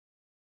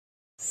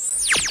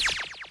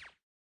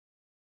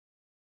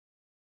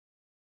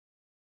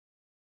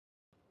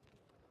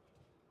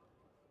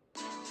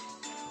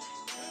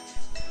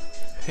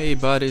Hey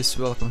buddies,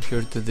 welcome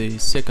here to the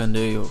second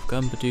day of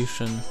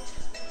competition,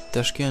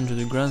 Tashkent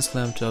Judo Grand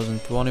Slam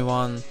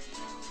 2021.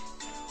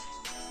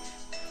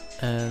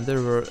 And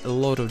there were a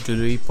lot of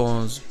judo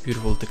Ippons,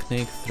 beautiful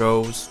technique,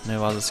 throws,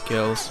 nevada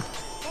skills,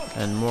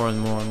 and more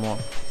and more and more.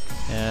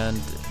 And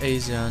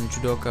Asian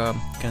judoka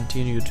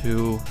continue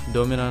to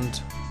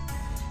dominant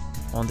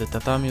on the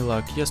tatami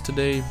like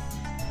yesterday.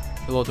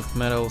 A lot of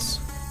medals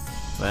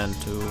went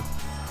to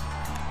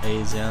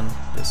Asian,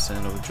 the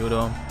son of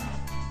judo.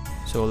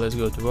 So let's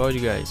go to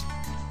watch, guys.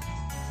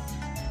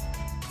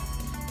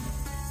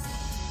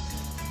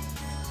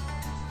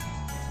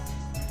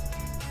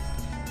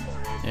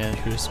 And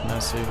here's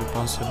massive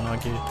Ippons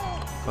Nagi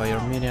by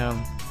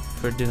Armenian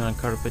Ferdinand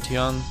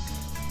Karpetyan.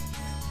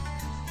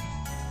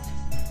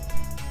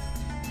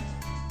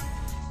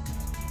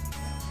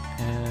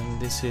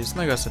 And this is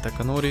Nagase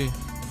Takanori.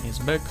 He's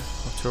back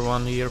after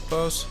 1 year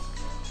pause.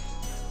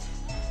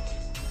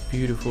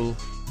 Beautiful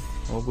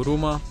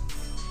Oguruma.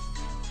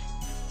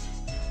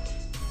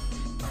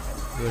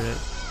 Very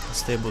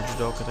stable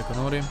judoka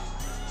Takanori.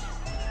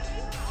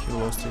 He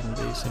lost in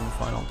the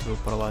semi-final to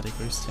Parlati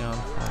Christian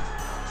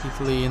from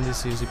Italy, and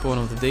this is Ippon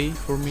of the day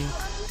for me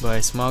by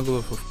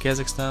Smagulov of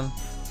Kazakhstan.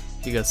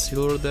 He got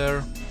silver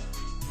there.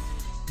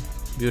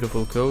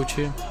 Beautiful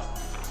Kochi.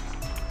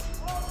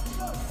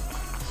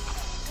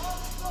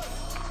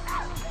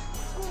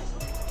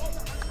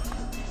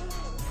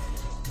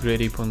 Great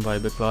Ippon by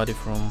Bekladi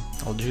from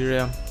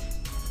Algeria.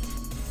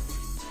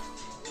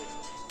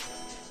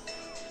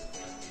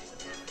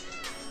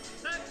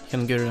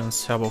 Hungarian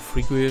Sabo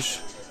Friguish,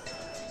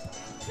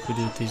 who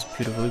did this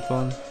beautiful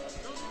Ippon.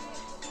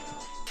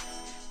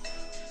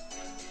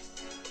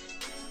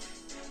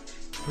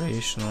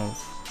 Creation of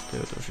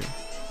Teotoshi.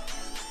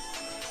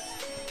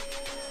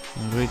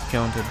 And great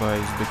counter by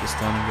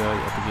Uzbekistan guy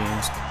up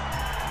against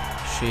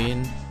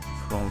Shane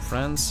from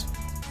France,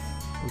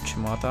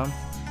 Uchimata.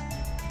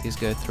 This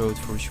guy threw it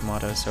for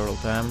Uchimata several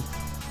times.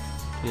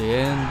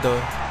 And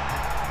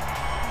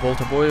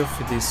Voltaboyev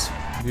with this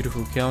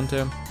beautiful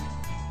counter.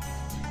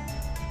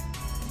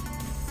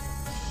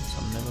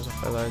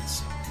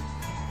 Highlights.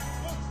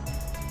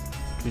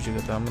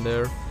 Jujigatama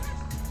there.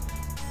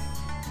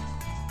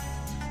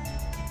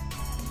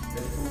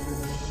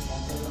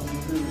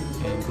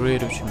 And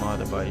great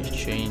Uchimata by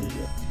Shane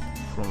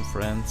from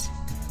France.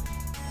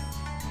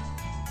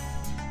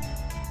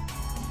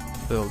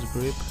 Belt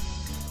grip.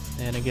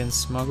 And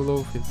against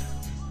Smagulov with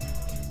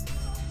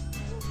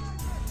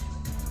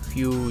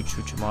huge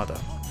Uchimata.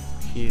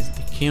 He is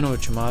the king of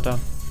Uchimata.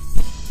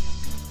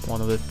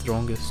 One of the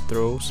strongest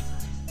throws.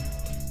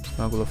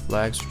 Smagulov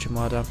flags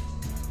Uchimata.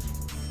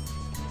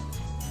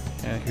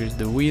 And here's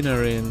the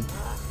winner in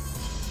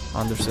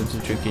under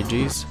 73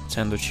 kgs,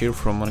 Sandochir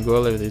from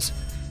Mongolia with this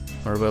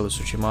marvelous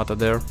Uchimata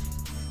there.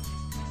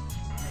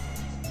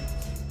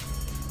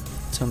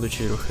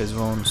 Sandochir has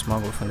won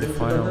Smagulov in the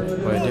final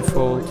by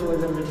default.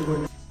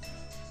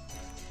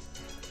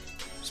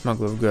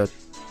 Smagulov got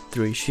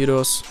 3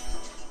 shiros.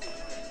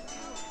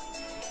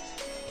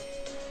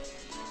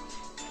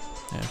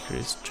 And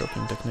here's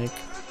chopping technique.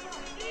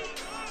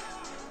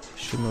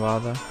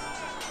 Shimilada.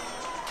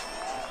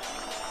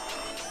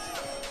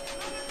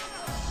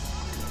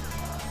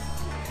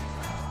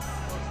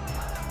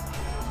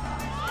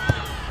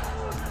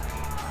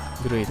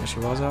 Great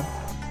Ashiwaza.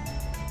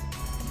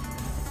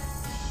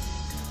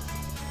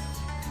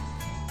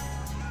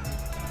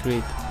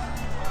 Great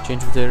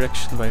change of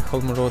direction by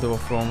Holmorodova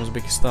from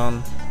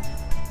Uzbekistan.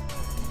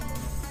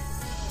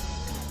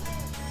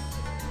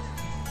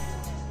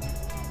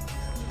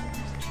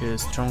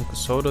 Here's strong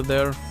Soda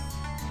there.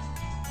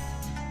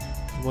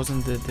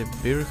 Wasn't it a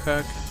beer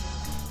hack?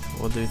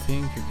 What do you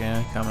think? You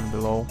can comment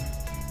below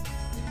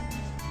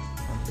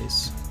on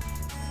this.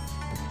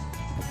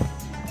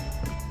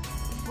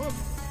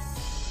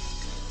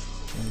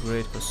 And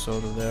great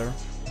Kosoda there.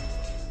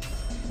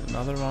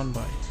 Another one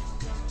by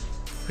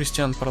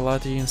Christian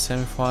Parlati in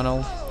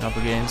semi-final up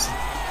against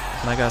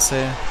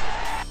Nagase,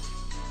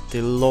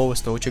 the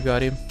lowest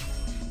Ochigari.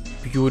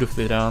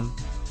 Beautifully done.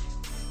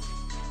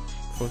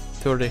 For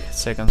 30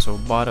 seconds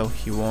of battle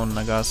he won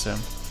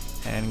Nagase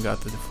and got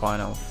to the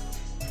final.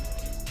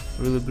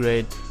 Really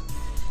great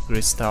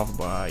stuff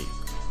by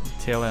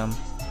Italian.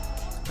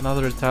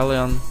 Another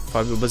Italian,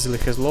 Fabio Basile,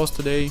 has lost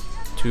today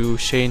to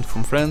Shane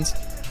from France.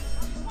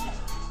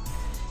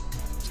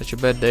 Such a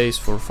bad days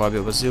for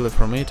Fabio Basile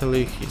from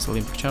Italy. He's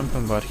Olympic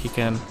champion, but he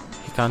can't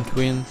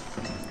win.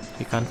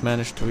 He can't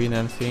manage to win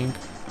anything,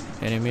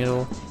 any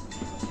medal,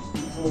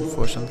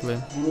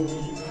 unfortunately.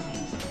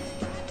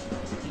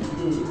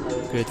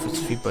 Great foot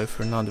sweep by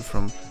Fernando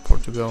from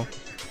Portugal.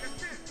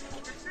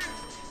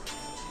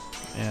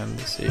 And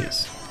this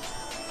is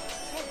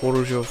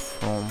Oruzhov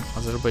from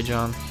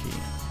Azerbaijan.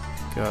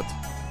 He got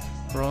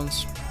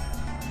bronze.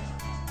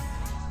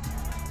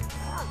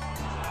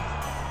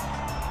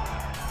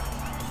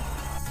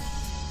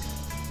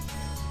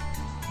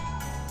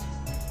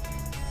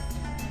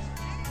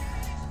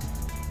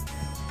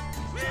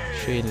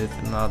 Shaded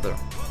another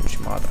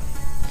Uchimata.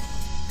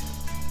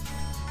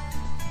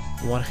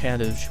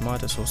 one-handed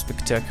Uchimata, so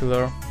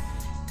spectacular.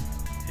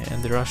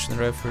 And the Russian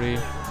referee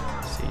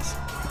says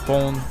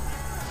Ippons,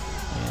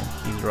 and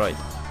he's right.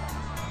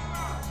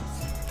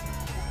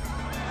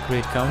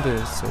 Great counter,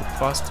 so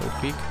fast, so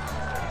quick.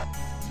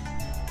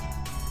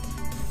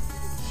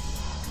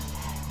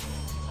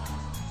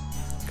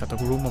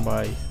 Kataguruma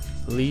by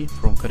Lee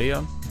from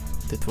Korea.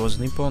 That was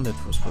Nippon, that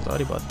was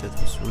Kodari, but that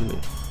was really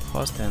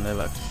fast and I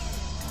liked it.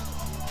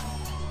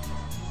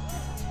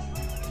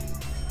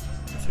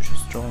 Such a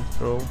strong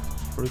throw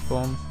for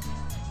Ippon.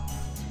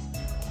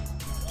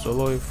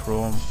 Zoloy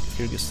from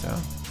Kyrgyzstan.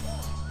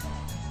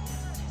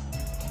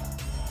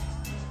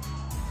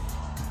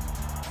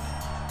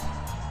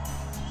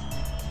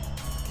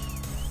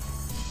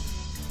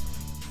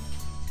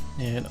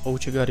 And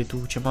Ouchigari to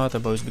Uchimata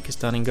by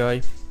Uzbekistani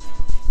guy.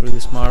 Really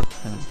smart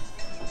and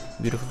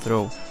beautiful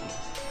throw.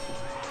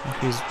 And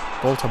he's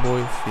Bolta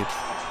boy fit.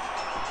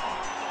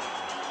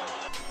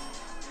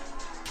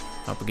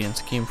 Up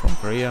against Kim from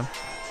Korea.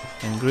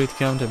 And great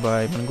counter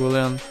by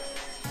Mongolian.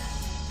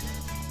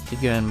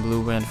 Tiga and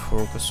Blue went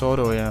for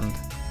Kosodo and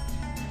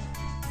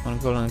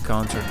Mongolian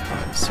countered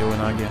by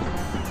Seoinage.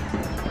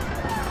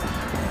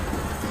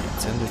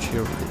 Send a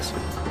cheer with this.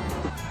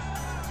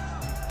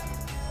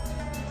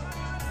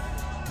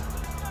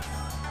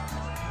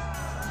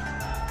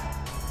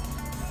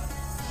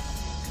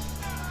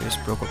 Chris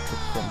Prokopov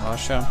from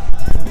Russia,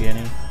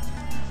 beginning.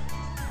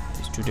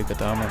 This judokas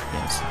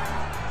against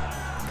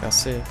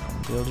Kasse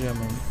from Belgium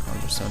and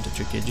under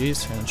 73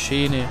 kgs, and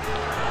Shini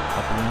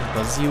up against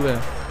Basile,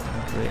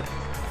 and great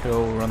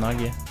throw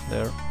Ranagi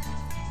there.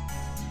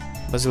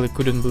 Basile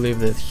couldn't believe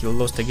that he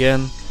lost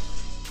again.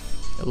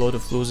 A lot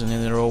of losing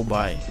in a row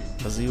by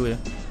Basile,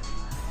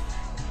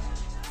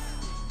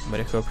 but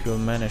I hope he will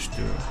manage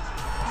to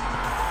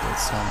get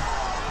some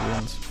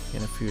wins in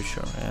the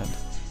future. And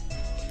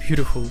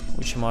beautiful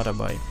Uchimata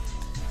by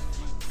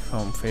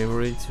home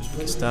favorite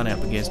Uzbekistan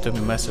up against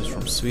Tommy Masters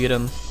from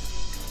Sweden.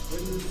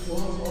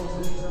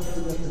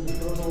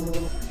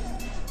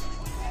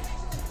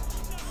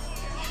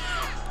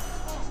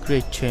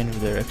 Great change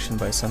of direction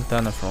by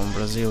Santana from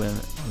Brazil in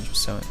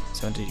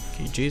 170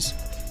 kgs.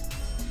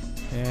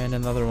 And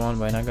another one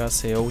by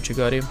Nagase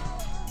Ouchigari.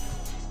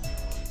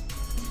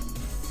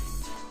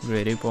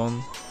 Great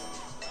Ippon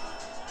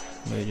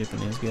by a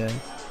Japanese guy.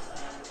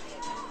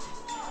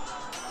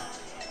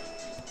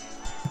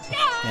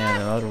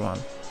 And another one,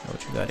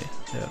 Ouchigari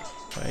there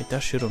by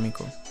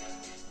Tashiromiko.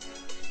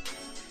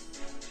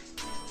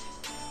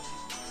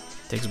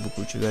 Textbook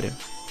Ouchigari.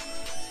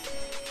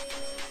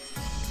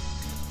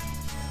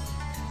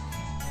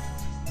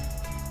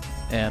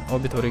 And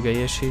Obito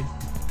Rigayeshi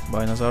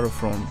by Nazarov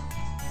from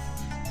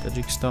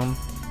Tajikistan.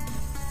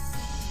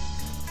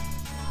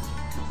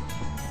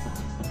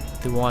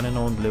 The one and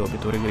only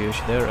Obito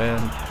Rigayeshi there,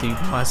 and the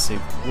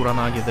massive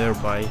Uranagi there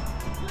by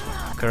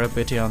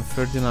Karapetyan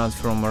Ferdinand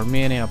from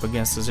Armenia up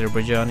against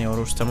Azerbaijani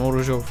Rustam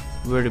Oruzhov.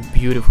 Very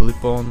beautiful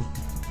Ippon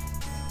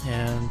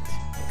and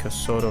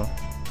Kosodo.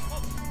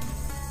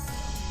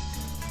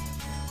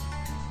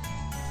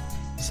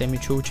 Semi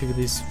Chouchik,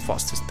 this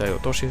fastest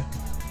Tayotoshi.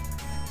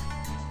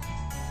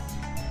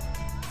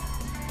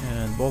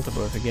 And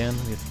Boltaboev again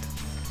with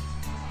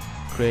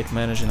great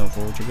managing of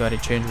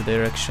Ouchigari, change of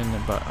direction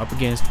up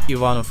against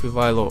Ivanov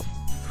Ivailo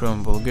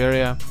from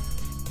Bulgaria.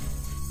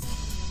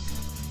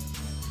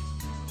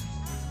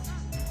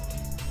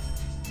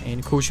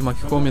 And Kouchi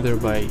Makikomi there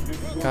by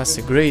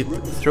Kasse, great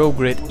throw,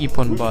 great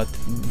Ippon, but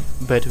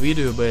bad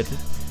video, bad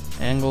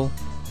angle.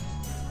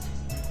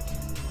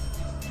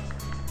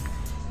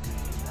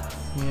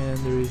 And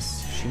there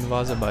is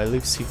Shinwaza by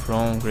Livsi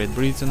from Great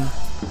Britain.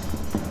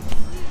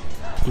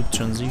 Good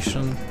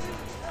transition.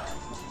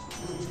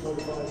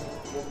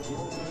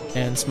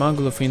 And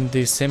Smagulov in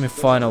the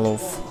semi-final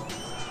of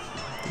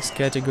this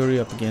category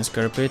up against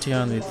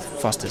Karapetyan with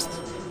fastest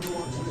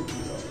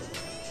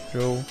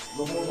throw.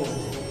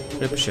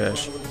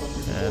 Repechage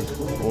and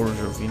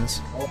Oruzhov wins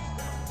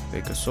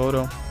by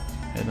Kosodo,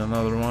 and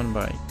another one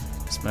by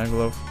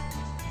Smagulov.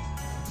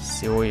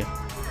 Seoi,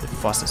 the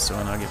fastest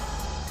Seoinage.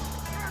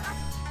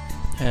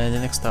 And the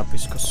next up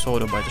is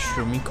Kosodo by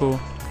Tashiromiko.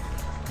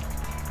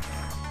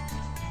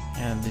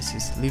 And this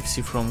is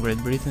Livsi from Great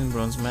Britain,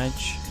 bronze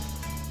match.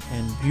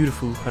 And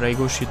beautiful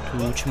Haraigoshi to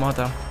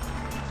Uchimata.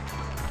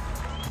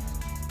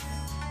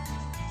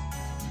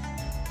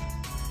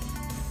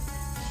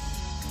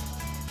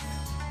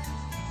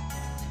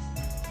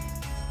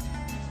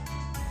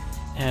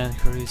 And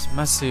here is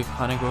massive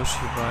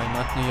Hanegoshi by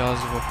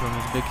Matniyazova from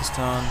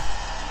Uzbekistan.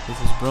 With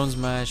his bronze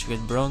match, get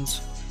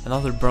bronze,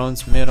 another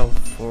bronze medal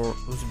for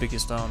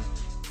Uzbekistan.